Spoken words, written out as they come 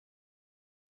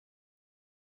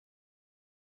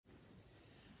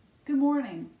Good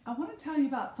morning. I want to tell you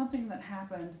about something that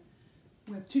happened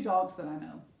with two dogs that I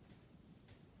know.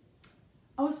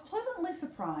 I was pleasantly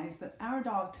surprised that our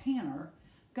dog Tanner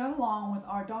got along with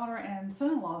our daughter and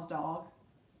son-in-law's dog,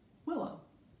 Willow.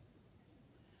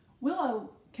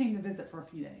 Willow came to visit for a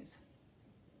few days.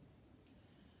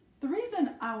 The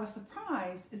reason I was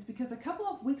surprised is because a couple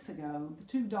of weeks ago, the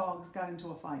two dogs got into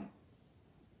a fight.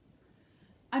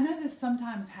 I know this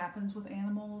sometimes happens with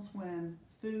animals when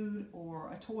food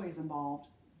or a toy is involved.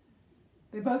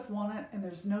 They both want it and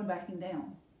there's no backing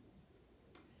down.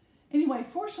 Anyway,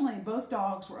 fortunately, both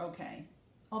dogs were okay,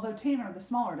 although Tanner, the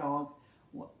smaller dog,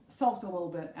 sulked a little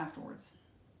bit afterwards.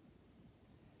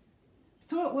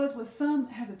 So it was with some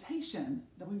hesitation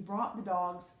that we brought the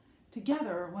dogs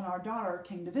together when our daughter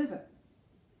came to visit.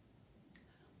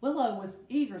 Willow was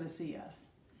eager to see us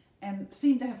and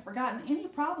seemed to have forgotten any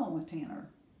problem with Tanner.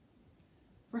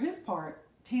 For his part,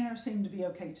 Tanner seemed to be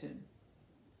okay too.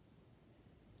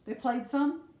 They played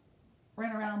some,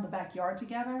 ran around the backyard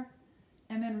together,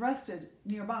 and then rested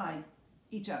nearby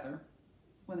each other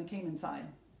when they came inside.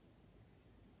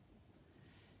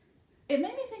 It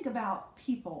made me think about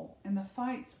people and the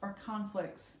fights or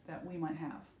conflicts that we might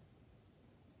have.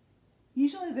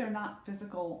 Usually they're not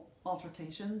physical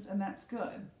altercations, and that's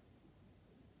good.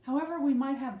 However, we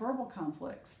might have verbal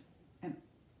conflicts and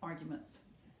arguments.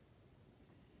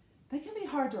 They can be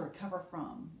hard to recover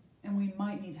from, and we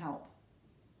might need help.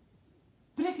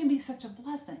 But it can be such a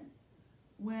blessing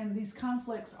when these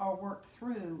conflicts are worked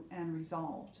through and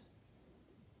resolved.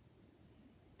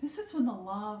 This is when the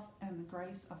love and the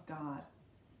grace of God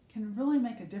can really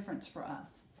make a difference for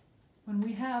us when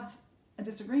we have a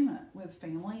disagreement with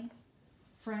family,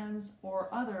 friends, or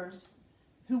others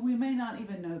who we may not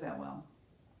even know that well.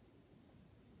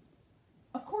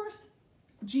 Of course,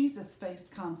 Jesus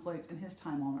faced conflict in his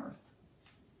time on earth.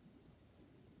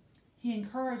 He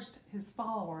encouraged his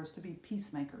followers to be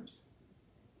peacemakers.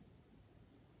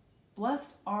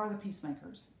 Blessed are the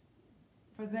peacemakers,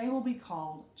 for they will be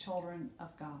called children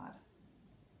of God.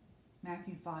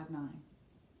 Matthew 5:9.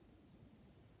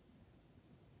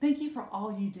 Thank you for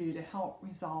all you do to help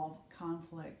resolve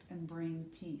conflict and bring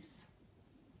peace.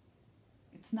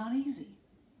 It's not easy,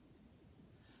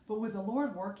 but with the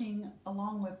Lord working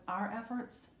along with our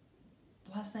efforts,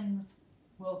 blessings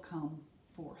will come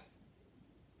forth.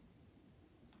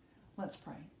 Let's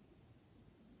pray.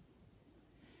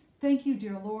 Thank you,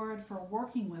 dear Lord, for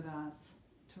working with us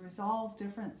to resolve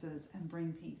differences and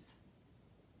bring peace.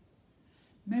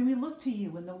 May we look to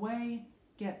you when the way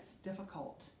gets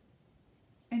difficult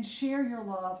and share your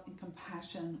love and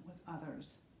compassion with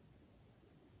others.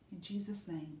 In Jesus'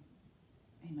 name,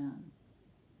 amen.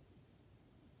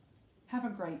 Have a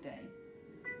great day.